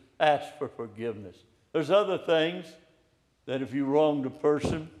do is ask for forgiveness. There's other things that if you wronged a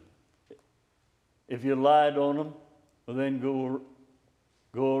person, if you lied on them, well, then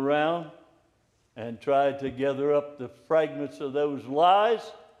go around and try to gather up the fragments of those lies.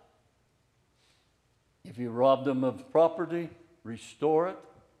 If you robbed them of property, restore it.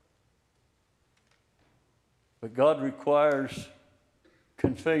 But God requires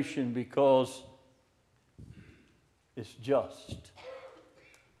confession because it's just.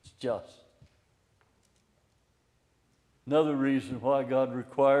 It's just. Another reason why God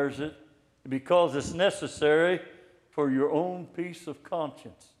requires it, because it's necessary for your own peace of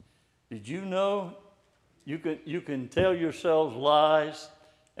conscience. Did you know you can tell yourselves lies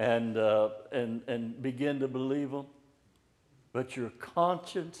and begin to believe them? But your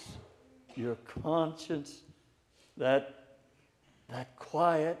conscience, that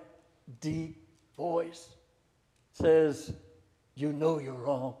quiet, deep voice says, you know you're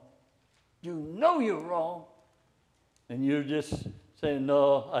wrong. You know you're wrong. And you're just saying,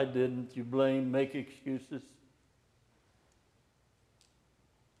 no, I didn't. You blame, make excuses.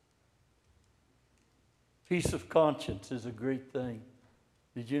 Peace of conscience is a great thing.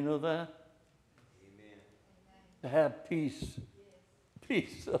 Did you know that? Amen. To have peace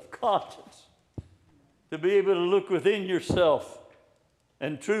of conscience. To be able to look within yourself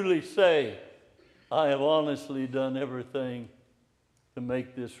and truly say, I have honestly done everything to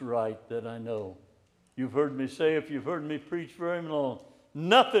make this right that I know. You've heard me say, if you've heard me preach very long,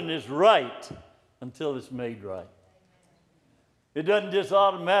 nothing is right until it's made right. It doesn't just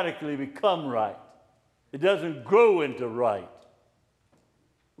automatically become right. It doesn't grow into right.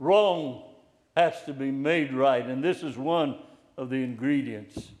 Wrong has to be made right, and this is one of the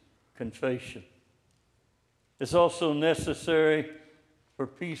ingredients, confession. It's also necessary for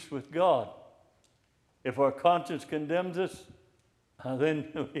peace with God. If our conscience condemns us, then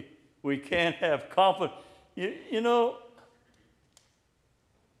we can't have confidence. You know,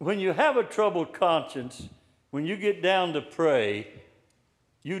 when you have a troubled conscience, when you get down to pray,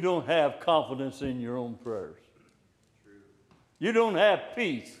 you don't have confidence in your own prayers. You don't have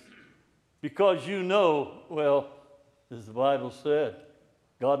peace because you know, well, as the Bible said,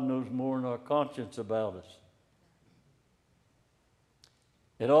 God knows more in our conscience about us.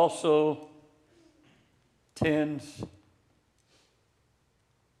 It also tends,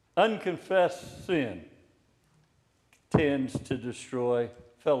 unconfessed sin tends to destroy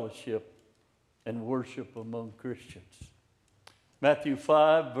fellowship and worship among Christians. Matthew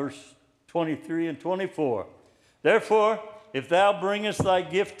 5, verse 23 and 24. Therefore, if thou bringest thy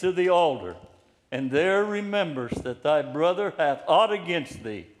gift to the altar, and there rememberest that thy brother hath aught against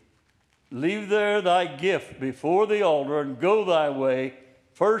thee, leave there thy gift before the altar, and go thy way.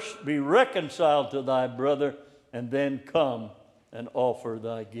 First be reconciled to thy brother, and then come and offer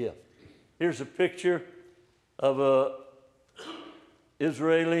thy gift. Here's a picture of a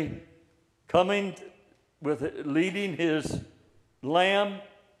Israeli coming leading his lamb,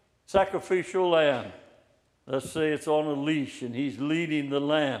 sacrificial lamb. Let's say it's on a leash, and he's leading the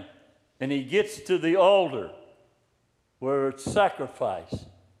lamb. And he gets to the altar where it's sacrificed.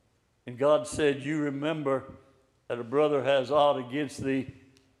 And God said, you remember that a brother has aught against thee,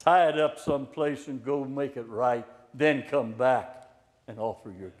 tie it up someplace and go make it right, then come back and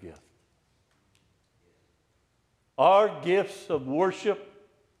offer your gift. Our gifts of worship,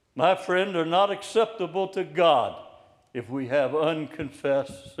 my friend, are not acceptable to God if we have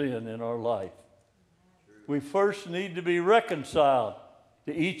unconfessed sin in our life. We first need to be reconciled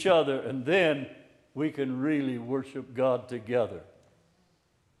to each other, and then we can really worship God together.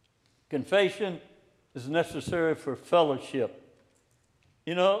 Confession is necessary for fellowship.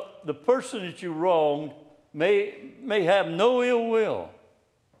 You know, the person that you wronged may have no ill will.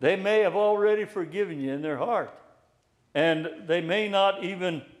 They may have already forgiven you in their heart. And they may not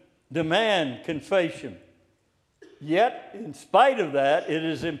even demand confession. Yet, in spite of that, it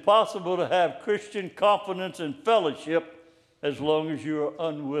is impossible to have Christian confidence and fellowship as long as you are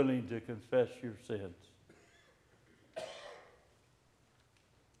unwilling to confess your sins.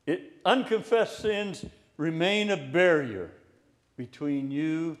 Unconfessed sins remain a barrier between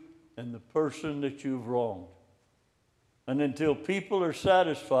you and the person that you've wronged. And until people are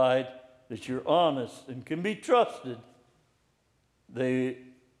satisfied that you're honest and can be trusted, they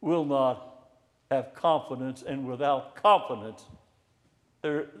will not have confidence, and without confidence,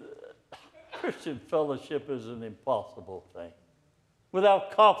 Christian fellowship is an impossible thing.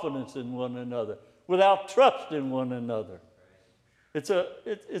 Without confidence in one another, without trust in one another, it's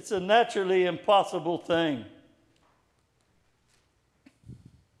a naturally impossible thing.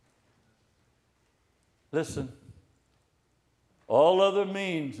 Listen, all other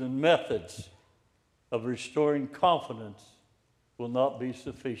means and methods of restoring confidence will not be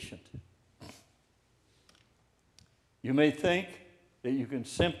sufficient. You may think that you can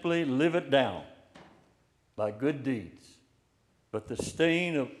simply live it down by good deeds, but the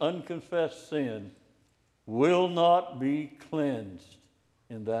stain of unconfessed sin will not be cleansed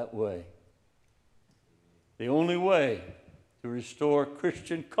in that way. The only way to restore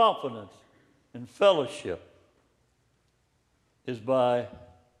Christian confidence and fellowship is by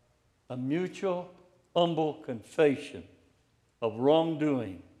a mutual, humble confession of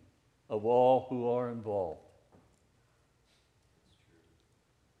wrongdoing of all who are involved.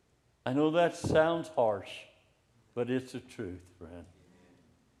 I know that sounds harsh, but it's the truth, friend.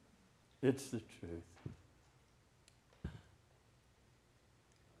 It's the truth.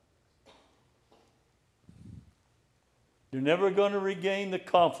 You're never going to regain the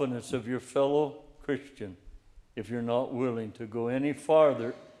confidence of your fellow Christian if you're not willing to go any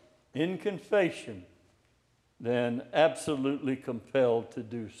farther in confession than absolutely compelled to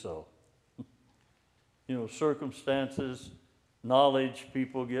do so. You know, circumstances, knowledge,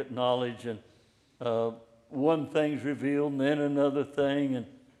 people get knowledge, and one thing's revealed and then another thing,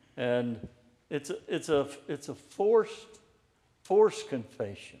 and it's a forced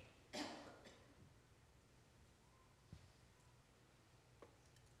confession.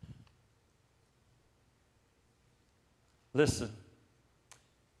 Listen,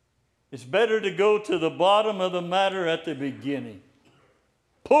 it's better to go to the bottom of the matter at the beginning.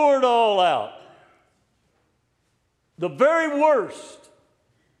 Pour it all out. The very worst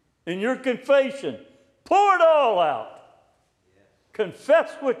in your confession, pour it all out. Yes.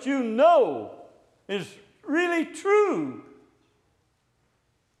 Confess what you know is really true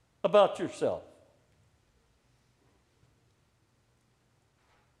about yourself.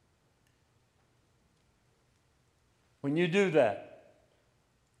 When you do that,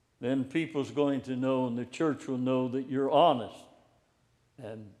 then people's going to know and the church will know that you're honest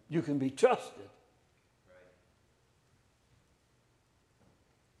and you can be trusted. Right.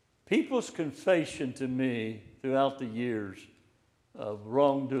 People's confession to me throughout the years of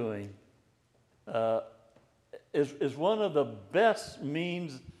wrongdoing is one of the best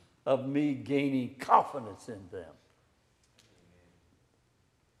means of me gaining confidence in them.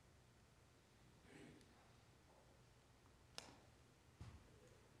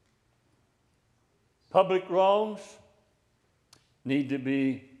 Public wrongs need to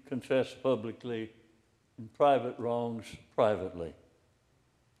be confessed publicly, and private wrongs privately.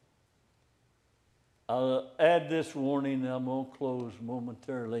 I'll add this warning, and I'm going to close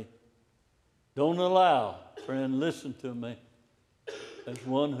momentarily. Don't allow, friend, listen to me, as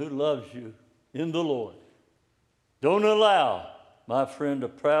one who loves you in the Lord. Don't allow, my friend, a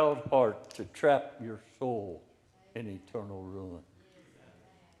proud heart to trap your soul in eternal ruin.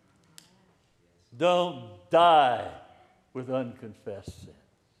 Don't die with unconfessed sin.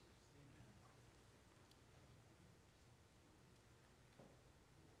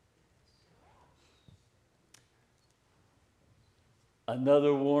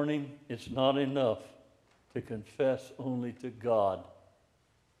 Another warning, it's not enough to confess only to God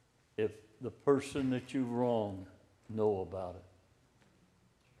if the person that you wronged know about it.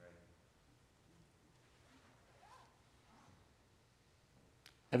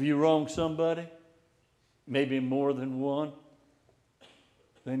 Have you wronged somebody? Maybe more than one?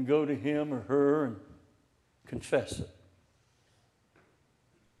 Then go to him or her and confess it.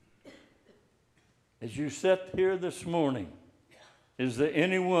 As you sit here this morning, is there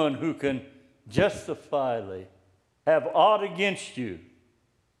anyone who can justifiably have aught against you?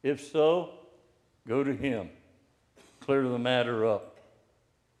 If so, go to him. Clear the matter up.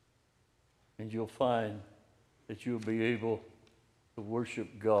 And you'll find that you'll be able to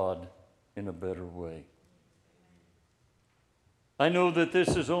worship God in a better way. I know that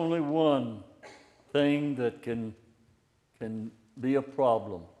this is only one thing that can be a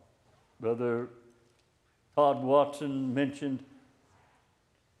problem. Brother Todd Watson mentioned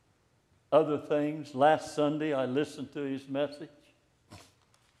other things. Last Sunday, I listened to his message.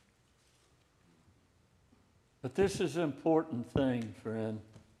 But this is an important thing, friend.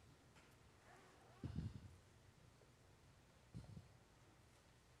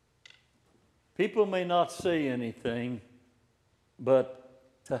 People may not say anything, but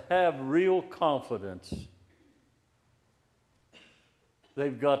to have real confidence,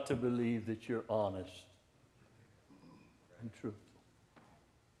 they've got to believe that you're honest and truthful.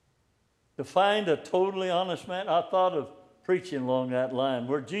 To find a totally honest man, I thought of preaching along that line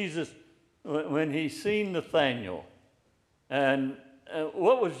where Jesus, when he seen Nathanael, and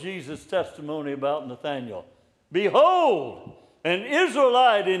what was Jesus' testimony about Nathanael? Behold, an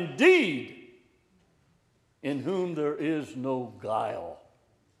Israelite indeed, in whom there is no guile.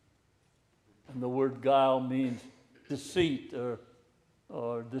 And the word guile means deceit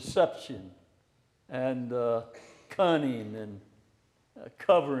or deception and cunning and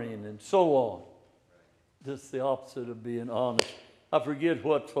covering and so on. Just the opposite of being honest. I forget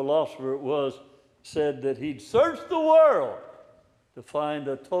what philosopher it was said that he'd searched the world to find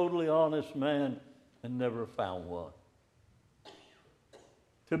a totally honest man and never found one.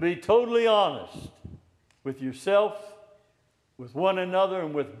 To be totally honest with yourself, with one another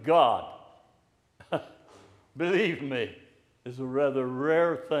and with God, believe me, is a rather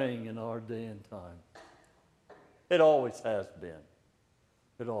rare thing in our day and time. It always has been.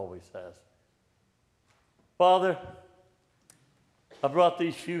 It always has. Father, I brought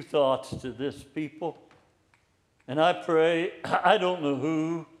these few thoughts to this people, and I pray, I don't know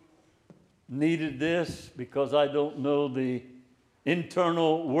who needed this because I don't know the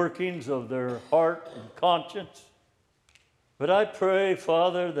internal workings of their heart and conscience. But I pray,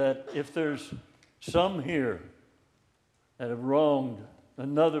 Father, that if there's some here that have wronged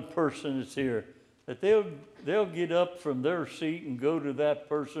another person that's here, that they'll get up from their seat and go to that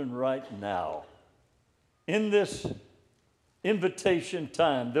person right now. In this invitation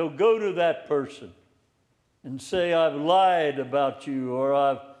time, they'll go to that person and say, I've lied about you, or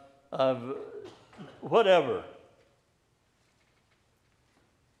I've whatever.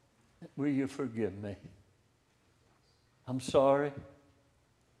 Will you forgive me? I'm sorry.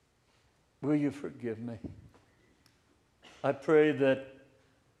 Will you forgive me? I pray that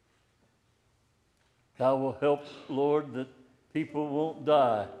Thou will help, Lord, that people won't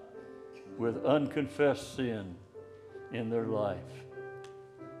die with unconfessed sin in their life.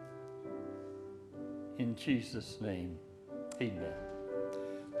 In Jesus' name, amen.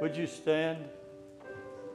 Would you stand?